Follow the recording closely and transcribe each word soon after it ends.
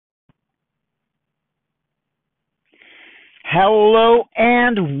Hello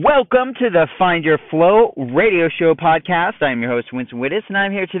and welcome to the Find Your Flow radio show podcast. I'm your host, Winston Wittes, and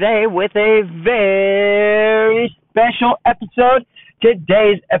I'm here today with a very special episode.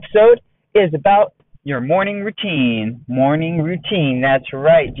 Today's episode is about your morning routine. Morning routine, that's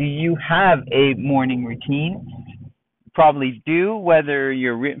right. Do you have a morning routine? Probably do, whether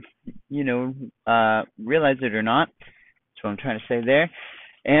you realize it or not. That's what I'm trying to say there.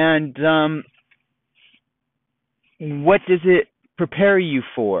 And what does it prepare you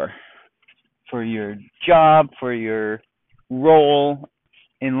for? For your job, for your role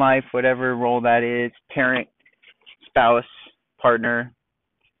in life, whatever role that is, parent, spouse, partner,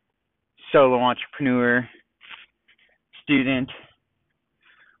 solo entrepreneur, student.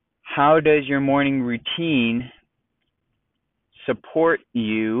 How does your morning routine support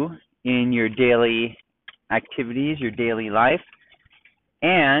you in your daily activities, your daily life?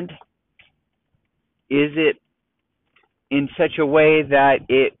 And is it in such a way that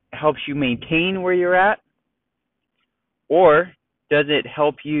it helps you maintain where you're at? Or does it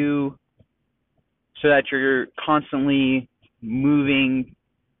help you so that you're constantly moving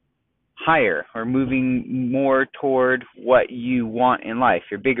higher or moving more toward what you want in life,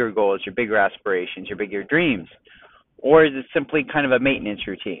 your bigger goals, your bigger aspirations, your bigger dreams? Or is it simply kind of a maintenance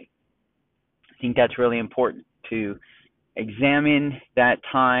routine? I think that's really important to examine that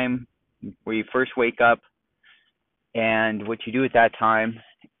time where you first wake up and what you do at that time,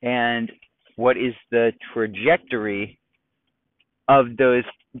 and what is the trajectory of those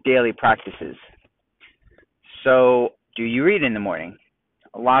daily practices. So, do you read in the morning?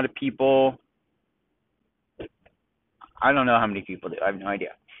 A lot of people, I don't know how many people do, I have no idea.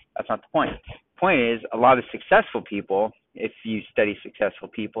 That's not the point. The point is, a lot of successful people, if you study successful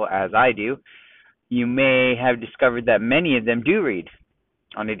people as I do, you may have discovered that many of them do read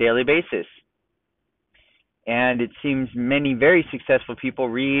on a daily basis. And it seems many very successful people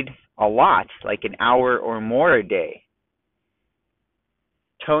read a lot, like an hour or more a day.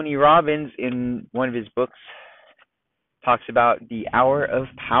 Tony Robbins, in one of his books, talks about the hour of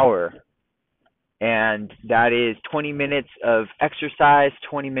power. And that is 20 minutes of exercise,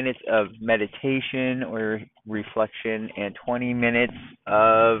 20 minutes of meditation or reflection, and 20 minutes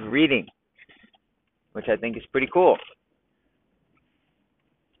of reading, which I think is pretty cool.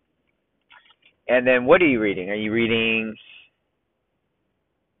 And then what are you reading? Are you reading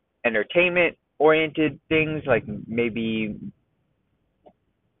entertainment-oriented things, like maybe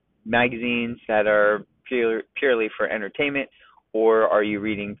magazines that are purely for entertainment? Or are you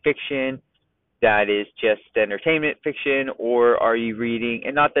reading fiction that is just entertainment fiction? Or are you reading,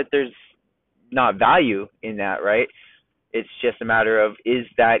 and not that there's not value in that, right? It's just a matter of, is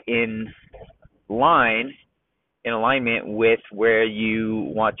that in alignment with where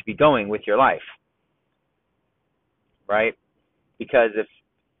you want to be going with your life? Right? Because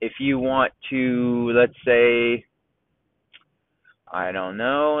if you want to, let's say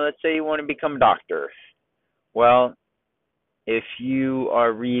you want to become a doctor. Well, if you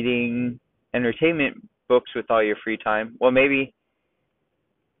are reading entertainment books with all your free time, well, maybe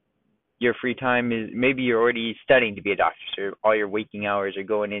your free time is, maybe you're already studying to be a doctor, so all your waking hours are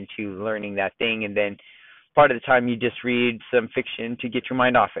going into learning that thing, and then part of the time you just read some fiction to get your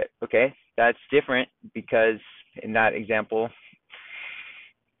mind off it. Okay, that's different, because in that example,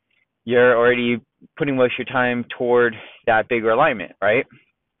 you're already putting most of your time toward that bigger alignment, right?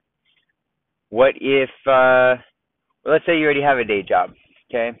 What if, let's say you already have a day job,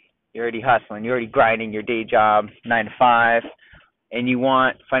 okay? You're already hustling, you're already grinding your day job, 9 to 5, and you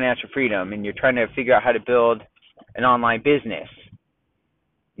want financial freedom, and you're trying to figure out how to build an online business,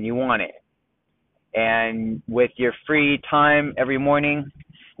 and you want it. And with your free time every morning,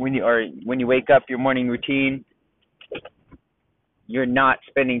 when you wake up, your morning routine, you're not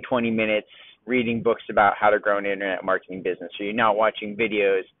spending 20 minutes reading books about how to grow an internet marketing business, or you're not watching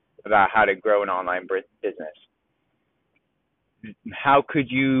videos about how to grow an online business. How could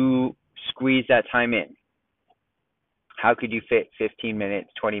you squeeze that time in? How could you fit 15 minutes,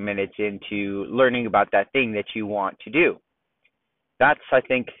 20 minutes into learning about that thing that you want to do? That's, I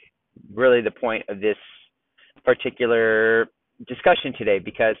think, really the point of this particular discussion today,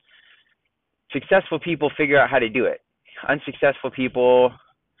 because successful people figure out how to do it. Unsuccessful people,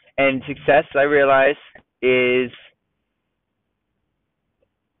 and success, I realize, is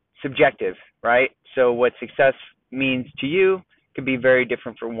subjective, right? So what success means to you could be very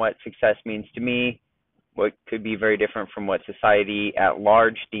different from what success means to me, what could be very different from what society at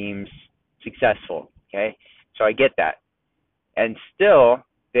large deems successful, okay? So I get that. And still,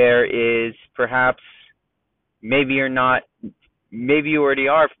 there is perhaps, maybe you're not, maybe you already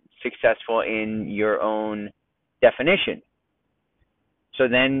are successful in your own definition, So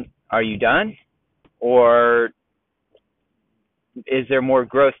then are you done? Or is there more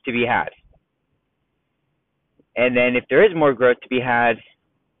growth to be had? And then if there is more growth to be had,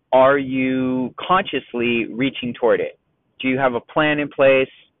 are you consciously reaching toward it? Do you have a plan in place?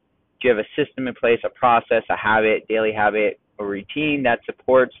 Do you have a system in place, a process, a habit, daily habit, a routine that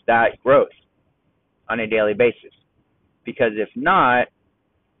supports that growth on a daily basis? Because if not,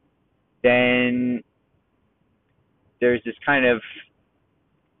 then there's this kind of,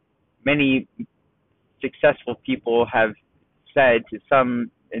 many successful people have said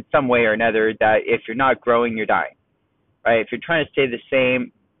in some way or another that if you're not growing, you're dying, right? If you're trying to stay the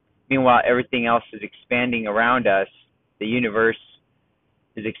same, meanwhile everything else is expanding around us, the universe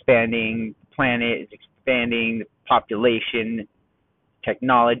is expanding, the planet is expanding, the population,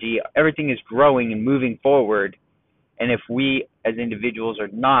 technology, everything is growing and moving forward. And if we as individuals are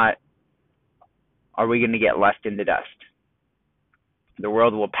not, are we going to get left in the dust? The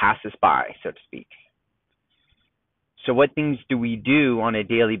world will pass us by, so to speak. So what things do we do on a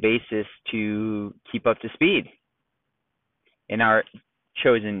daily basis to keep up to speed in our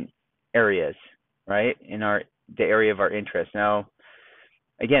chosen areas, right? In the area of our interest. Now,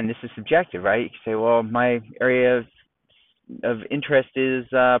 again, this is subjective, right? You can say, well, my area of interest is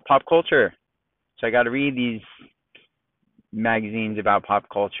pop culture, so I got to read these magazines about pop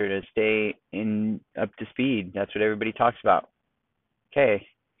culture to stay up to speed. That's what everybody talks about. Okay,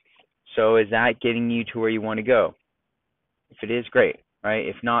 so is that getting you to where you want to go? If it is, great, right?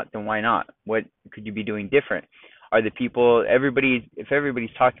 If not, then why not? What could you be doing different? Are the people, if everybody's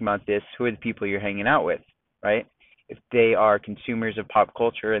talking about this, who are the people you're hanging out with, right? If they are consumers of pop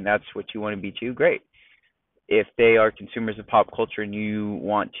culture and that's what you want to be too, great. If they are consumers of pop culture and you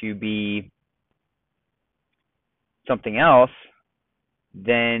want to be something else,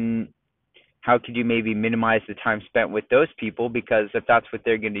 then how could you maybe minimize the time spent with those people? Because if that's what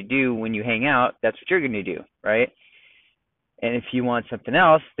they're going to do when you hang out, that's what you're going to do, right? And if you want something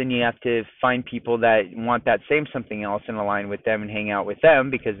else, then you have to find people that want that same something else and align with them and hang out with them,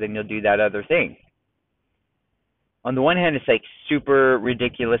 because then you'll do that other thing. On the one hand, it's like super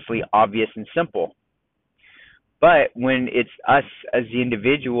ridiculously obvious and simple. But when it's us as the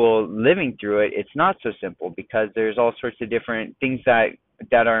individual living through it, it's not so simple, because there's all sorts of different things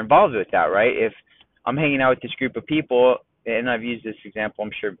that are involved with that, right? If I'm hanging out with this group of people, and I've used this example,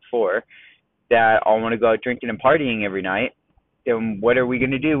 I'm sure, before, that all want to go out drinking and partying every night, then what are we going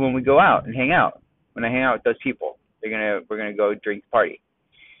to do when we go out and hang out? When I hang out with those people, we're going to go drink, party.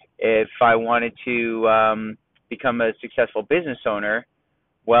 If I wanted to become a successful business owner,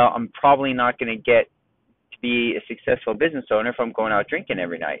 well, I'm probably not going to get to be a successful business owner if I'm going out drinking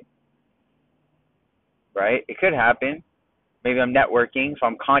every night, right? It could happen. Maybe I'm networking. If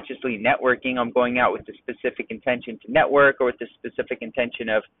I'm consciously networking, I'm going out with the specific intention to network, or with the specific intention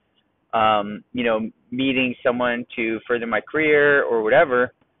of meeting someone to further my career or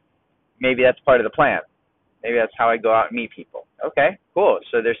whatever. Maybe that's part of the plan. Maybe that's how I go out and meet people. Okay, cool.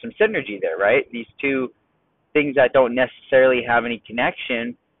 So there's some synergy there, right? These two things that don't necessarily have any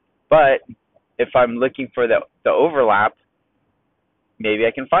connection, but if I'm looking for the overlap, maybe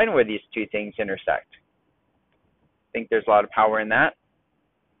I can find where these two things intersect. I think there's a lot of power in that.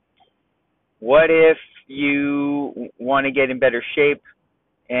 What if you want to get in better shape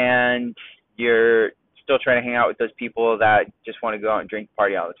and you're still trying to hang out with those people that just want to go out and drink,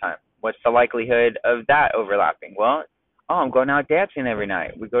 party all the time? What's the likelihood of that overlapping? Well, I'm going out dancing every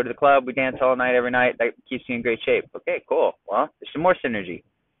night. We go to the club, we dance all night, every night. That keeps you in great shape. Okay, cool. Well, there's some more synergy.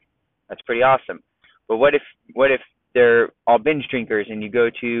 That's pretty awesome. But what if they're all binge drinkers and you go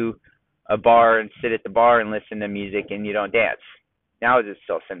to a bar and sit at the bar and listen to music and you don't dance? Now is it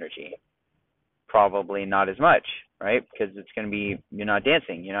still synergy? Probably not as much, right? Because it's going to be, you're not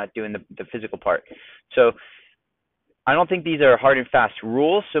dancing, you're not doing the physical part. So I don't think these are hard and fast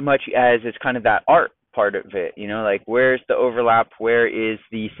rules so much as it's kind of that art part of it, like where's the overlap, where is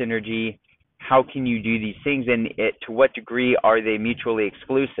the synergy, how can you do these things, and to what degree are they mutually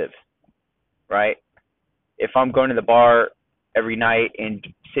exclusive, right? If I'm going to the bar every night and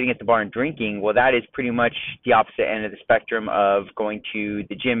sitting at the bar and drinking, well, that is pretty much the opposite end of the spectrum of going to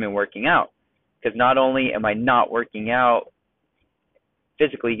the gym and working out. Because not only am I not working out,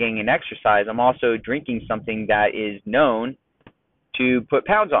 physically getting an exercise, I'm also drinking something that is known to put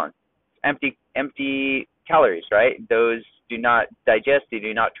pounds on. Empty calories, right? Those do not digest. They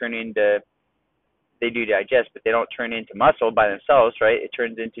do digest, but they don't turn into muscle by themselves, right? It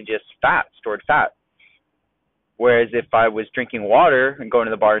turns into just fat, stored fat. Whereas if I was drinking water and going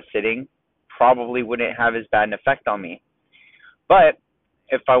to the bar and sitting, probably wouldn't have as bad an effect on me. But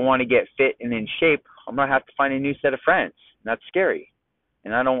if I want to get fit and in shape, I'm going to have to find a new set of friends. And that's scary.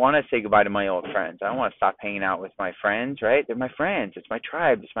 And I don't want to say goodbye to my old friends. I don't want to stop hanging out with my friends, right? They're my friends. It's my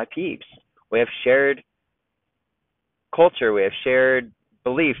tribe. It's my peeps. We have shared culture. We have shared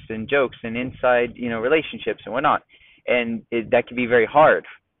beliefs and jokes and inside, relationships and whatnot. And that can be very hard.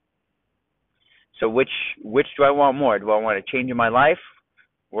 So which do I want more? Do I want to change in my life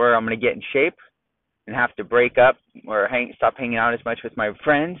where I'm going to get in shape and have to break up or stop hanging out as much with my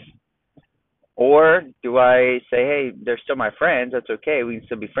friends? Or do I say, hey, they're still my friends. That's okay. We can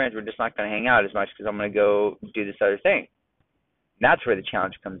still be friends. We're just not going to hang out as much because I'm going to go do this other thing. And that's where the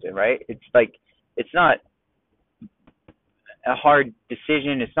challenge comes in, right? It's like, it's not a hard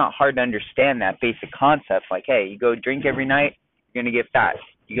decision. It's not hard to understand that basic concept. Like, hey, you go drink every night, you're going to get fat.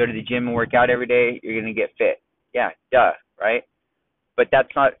 You go to the gym and work out every day, you're going to get fit. Yeah, duh, right? But that's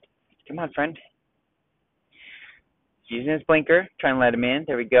not, come on, friend. He's using his blinker, trying to let him in.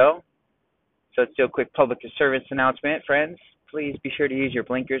 There we go. So let's do a quick public service announcement, friends. Please be sure to use your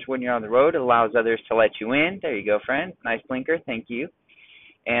blinkers when you're on the road. It allows others to let you in. There you go, friend. Nice blinker. Thank you.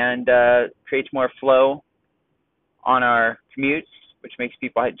 And creates more flow on our commutes, which makes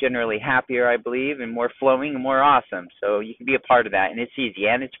people generally happier, I believe, and more flowing and more awesome. So you can be a part of that, and it's easy,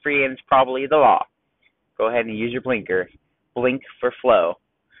 and it's free, and it's probably the law. Go ahead and use your blinker. Blink for flow.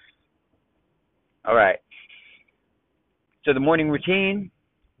 All right. So the morning routine,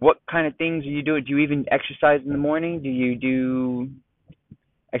 what kind of things do you do? Do you even exercise in the morning? Do you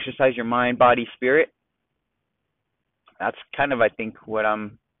exercise your mind, body, spirit? That's kind of, I think, what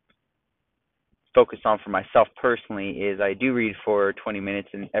I'm focused on for myself personally is I do read for 20 minutes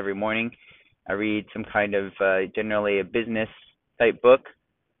every morning. I read some kind of generally a business type book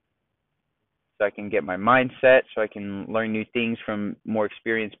so I can get my mindset, so I can learn new things from more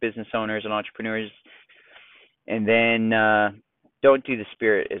experienced business owners and entrepreneurs. And then don't do the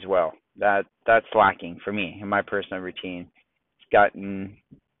spirit as well. That's lacking for me in my personal routine. It's a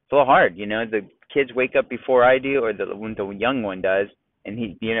little hard, the kids wake up before I do, or when the young one does. And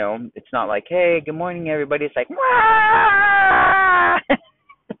he, it's not like, hey, good morning, everybody. It's like, wah!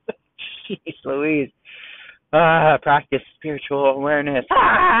 Jeez Louise. Practice spiritual awareness.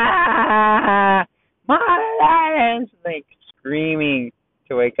 My life! Like screaming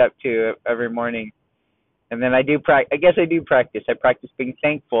to wake up to every morning. And then I guess I do practice. I practice being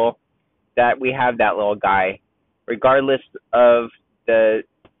thankful that we have that little guy, regardless of the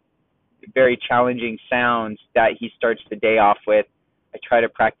very challenging sounds that he starts the day off with. I try to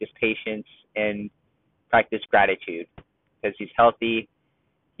practice patience and practice gratitude because he's healthy.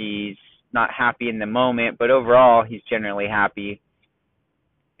 He's not happy in the moment, but overall he's generally happy.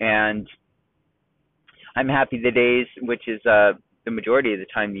 And I'm happy the days, which is the majority of the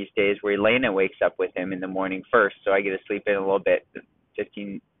time these days, where Elena wakes up with him in the morning first, so I get to sleep in a little bit,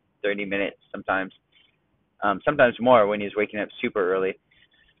 15, 30 minutes sometimes. Sometimes more when he's waking up super early.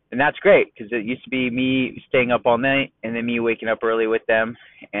 And that's great because it used to be me staying up all night and then me waking up early with them.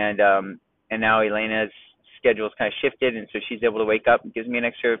 And now Elena's schedule is kind of shifted, and so she's able to wake up and gives me an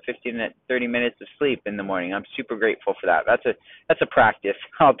extra 15 to 30 minutes of sleep in the morning. I'm super grateful for that. That's a practice.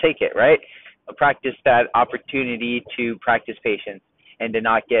 I'll take it, right? I'll practice that opportunity to practice patience and to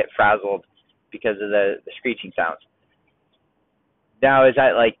not get frazzled because of the screeching sounds. Now, is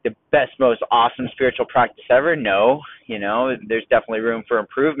that like the best, most awesome spiritual practice ever? No. There's definitely room for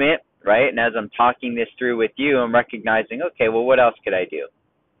improvement, right? And as I'm talking this through with you, I'm recognizing, okay, well, what else could I do?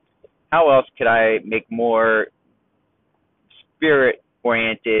 How else could I make more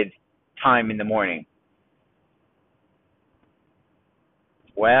spirit-oriented time in the morning?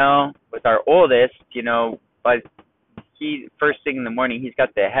 Well, with our oldest, but he first thing in the morning, he's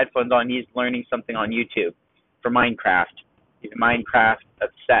got the headphones on. He's learning something on YouTube for Minecraft. He's Minecraft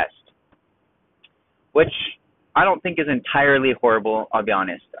obsessed, which I don't think is entirely horrible, I'll be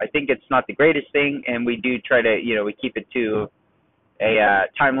honest. I think it's not the greatest thing, and we do try to, we keep it to a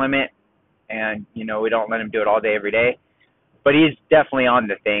time limit, and, we don't let him do it all day, every day. But he's definitely on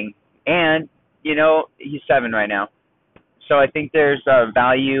the thing, and, he's 7 right now. So I think there's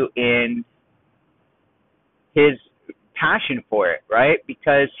value in his passion for it, right?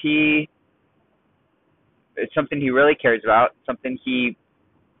 Because it's something he really cares about, something he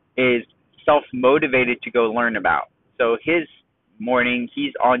is self-motivated to go learn about. So his morning,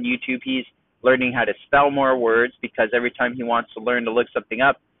 he's on YouTube, he's learning how to spell more words because every time he wants to learn to look something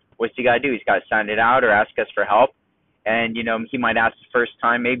up, what's he got to do? He's got to sound it out or ask us for help. And, he might ask the first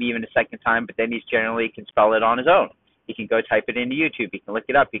time, maybe even the second time, but then he's generally can spell it on his own. He can go type it into YouTube. He can look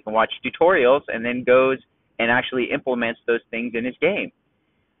it up. He can watch tutorials and then goes and actually implements those things in his game.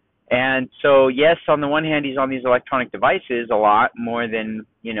 And so, yes, on the one hand, he's on these electronic devices a lot more than,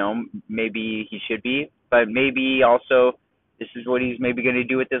 maybe he should be. But maybe also this is what he's maybe going to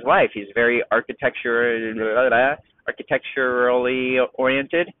do with his life. He's very architecturally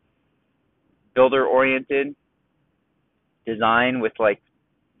oriented, builder oriented, design with like,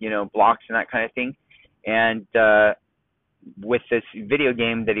 blocks and that kind of thing. And with this video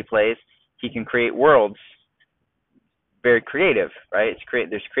game that he plays, he can create worlds. Very creative, right?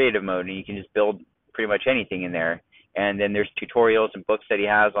 There's creative mode, and you can just build pretty much anything in there. And then there's tutorials and books that he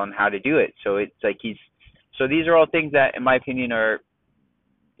has on how to do it. So it's like so these are all things that, in my opinion, are,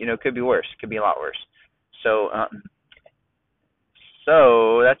 could be worse, could be a lot worse. So,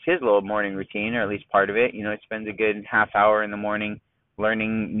 so that's his little morning routine, or at least part of it. He spends a good half hour in the morning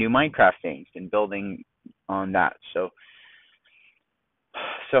learning new Minecraft things and building on that. So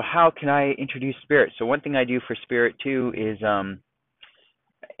how can I introduce Spirit? So one thing I do for Spirit too is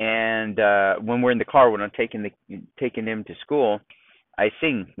and when we're in the car, when I'm taking him to school, I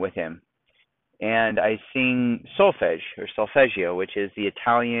sing with him, and I sing solfege or solfeggio, which is the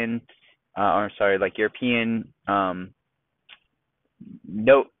Italian, like European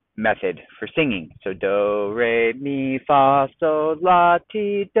note method for singing. So do, re, mi, fa, sol, la,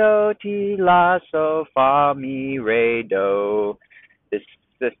 ti, do, ti, la, so, fa, mi, re, do. This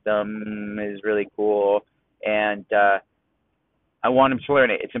system is really cool, and I want him to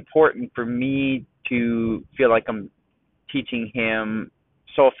learn it. It's important for me to feel like I'm teaching him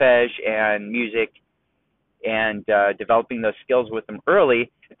solfege and music and developing those skills with him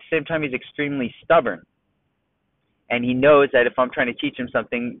early. At the same time, he's extremely stubborn. And he knows that if I'm trying to teach him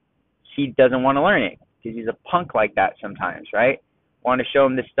something, he doesn't want to learn it because he's a punk like that sometimes, right? I want to show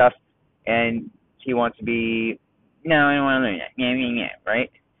him this stuff, and he wants to be, no, I don't want to learn that, right?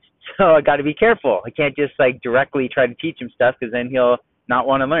 So I got to be careful. I can't just like directly try to teach him stuff because then he'll not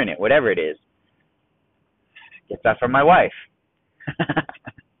want to learn it, whatever it is. Get that from my wife,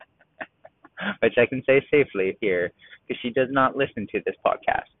 which I can say safely here because she does not listen to this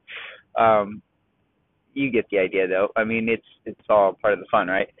podcast. You get the idea, though. I mean, it's all part of the fun,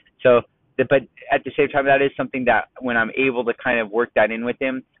 right? So, but at the same time, that is something that when I'm able to kind of work that in with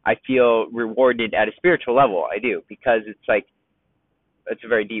him, I feel rewarded at a spiritual level. I do, because it's like, it's a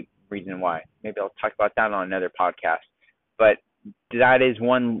very deep reason why. Maybe I'll talk about that on another podcast. But that is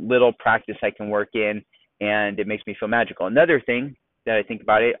one little practice I can work in, and it makes me feel magical. Another thing that I think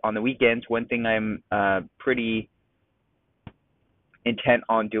about it, on the weekends, one thing I'm pretty intent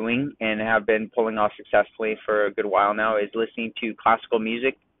on doing and have been pulling off successfully for a good while now is listening to classical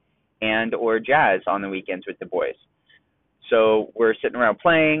music and or jazz on the weekends with the boys. So we're sitting around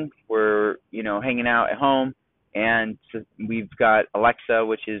playing, we're, hanging out at home, and so we've got Alexa,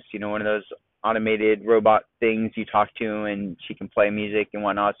 which is, one of those automated robot things you talk to, and she can play music and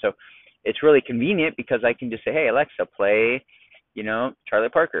whatnot. So it's really convenient because I can just say, hey, Alexa, play, Charlie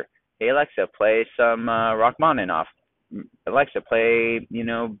Parker. Hey, Alexa, play some Rachmaninoff. Alexa, play,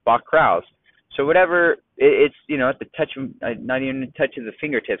 Bach Krause. So whatever, it's, at the touch of, not even the touch of the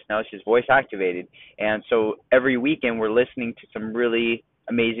fingertips now, it's just voice activated. And so every weekend we're listening to some really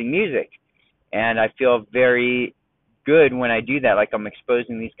amazing music. And I feel very good when I do that, like I'm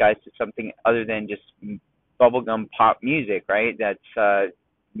exposing these guys to something other than just bubblegum pop music, right? That's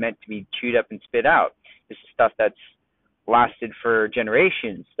meant to be chewed up and spit out. This is stuff that's lasted for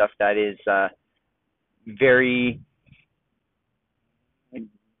generations, stuff that is very,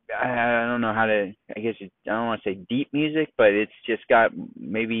 I don't know how to, I guess I don't want to say deep music, but it's just got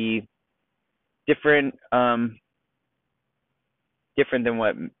maybe different than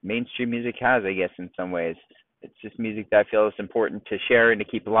what mainstream music has, I guess, in some ways. It's just music that I feel is important to share and to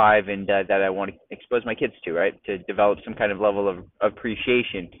keep alive, and that I want to expose my kids to, right? To develop some kind of level of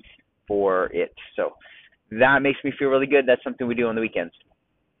appreciation for it. So that makes me feel really good. That's something we do on the weekends,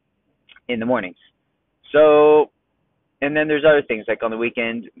 in the mornings. So, and then there's other things, like on the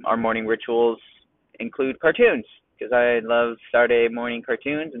weekend, our morning rituals include cartoons, because I love Saturday morning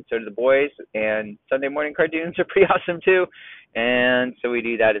cartoons, and so do the boys, and Sunday morning cartoons are pretty awesome too, and so we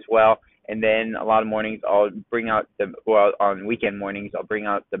do that as well. And then a lot of mornings I'll bring out on weekend mornings, I'll bring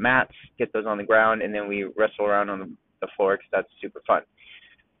out the mats, get those on the ground, and then we wrestle around on the floor, because that's super fun.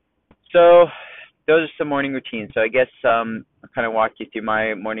 So those are some morning routines. So I guess I'll kind of walk you through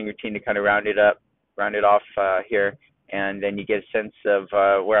my morning routine to kind of round it off here, and then you get a sense of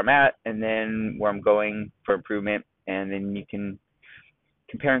where I'm at, and then where I'm going for improvement, and then you can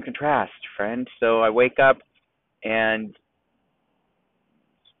compare and contrast, friend. So I wake up and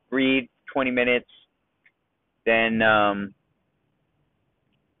read 20 minutes, then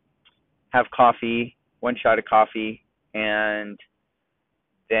have coffee, one shot of coffee, and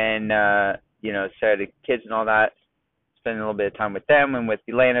then, say the kids and all that, spend a little bit of time with them and with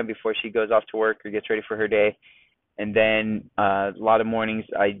Elena before she goes off to work or gets ready for her day. And then a lot of mornings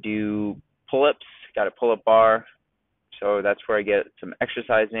I do pull-ups. Got a pull-up bar, so that's where I get some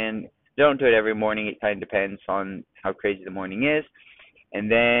exercise in. Don't do it every morning. It kind of depends on how crazy the morning is. And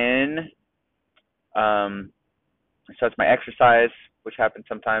then, so that's my exercise, which happens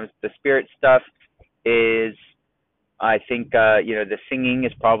sometimes. The spirit stuff is, I think, the singing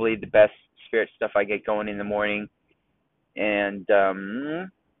is probably the best spirit stuff I get going in the morning. And,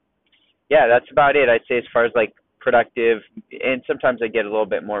 yeah, that's about it. I'd say as far as like productive, and sometimes I get a little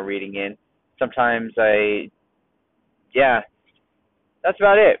bit more reading in. Sometimes yeah, that's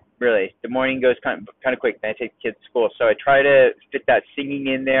about it, really. The morning goes kind of quick. Then I take the kids to school, so I try to fit that singing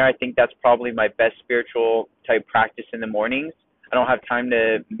in there. I think that's probably my best spiritual type practice in the mornings. I don't have time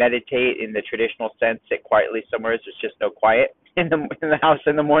to meditate in the traditional sense, sit quietly somewhere. There's just no quiet in the house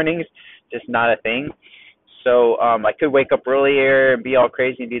in the mornings, just not a thing. So I could wake up earlier and be all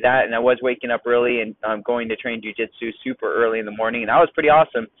crazy and do that. And I was waking up early and going to train jiu-jitsu super early in the morning, and that was pretty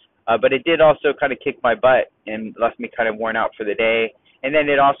awesome. But it did also kind of kick my butt and left me kind of worn out for the day. And then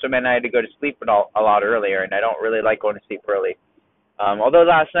it also meant I had to go to sleep a lot earlier, and I don't really like going to sleep early. Although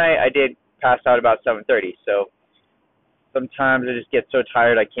last night I did pass out about 7:30, so sometimes I just get so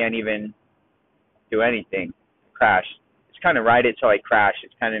tired I can't even do anything. Crash. Just kind of ride it till I crash.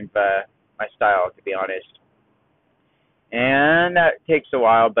 It's kind of my style, to be honest. And that takes a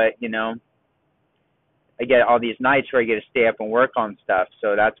while, but, I get all these nights where I get to stay up and work on stuff.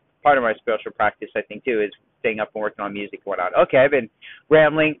 So that's part of my spiritual practice, I think, too, is staying up and working on music and whatnot. Okay, I've been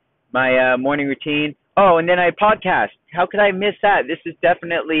rambling. My morning routine. Oh, and then I podcast. How could I miss that? This is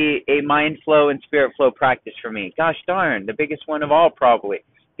definitely a mind flow and spirit flow practice for me. Gosh darn, the biggest one of all, probably.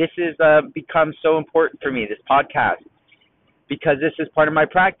 This has become so important for me, this podcast, because this is part of my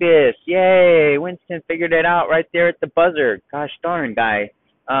practice. Yay, Winston figured it out right there at the buzzer. Gosh darn, guy.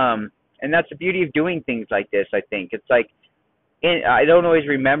 And that's the beauty of doing things like this, I think. It's like, I don't always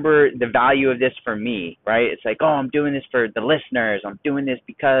remember the value of this for me, right? It's like, oh, I'm doing this for the listeners. I'm doing this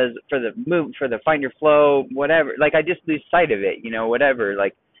because for the Find Your Flow, whatever. Like, I just lose sight of it, whatever.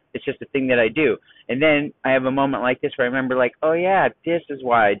 Like, it's just a thing that I do. And then I have a moment like this where I remember, like, oh, yeah, this is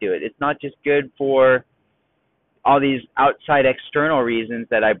why I do it. It's not just good for all these outside external reasons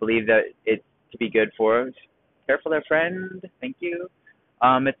that I believe that it's to be good for. Careful there, friend. Thank you.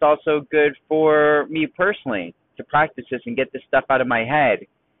 It's also good for me personally to practice this and get this stuff out of my head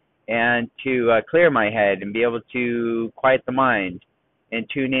and to clear my head and be able to quiet the mind and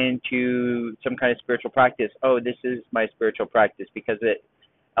tune into some kind of spiritual practice. Oh, this is my spiritual practice because it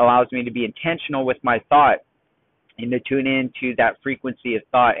allows me to be intentional with my thought and to tune into that frequency of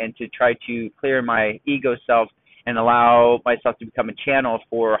thought and to try to clear my ego self and allow myself to become a channel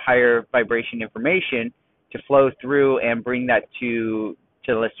for higher vibration information to flow through and bring that to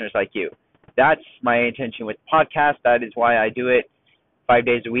listeners like you. That's my intention with the podcast. That is why I do it 5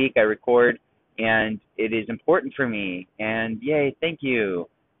 days a week. I record, and it is important for me. And yay, thank you.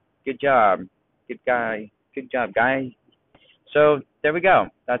 Good job. Good guy. Good job, guy. So there we go.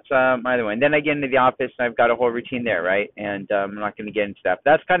 That's my other one. Then I get into the office, and I've got a whole routine there, right? And I'm not going to get into that.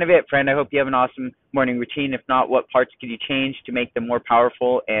 That's kind of it, friend. I hope you have an awesome morning routine. If not, what parts could you change to make them more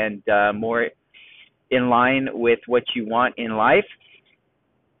powerful and more in line with what you want in life?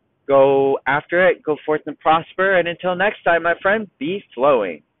 Go after it. Go forth and prosper. And until next time, my friend, be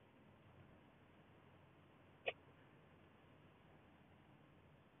flowing.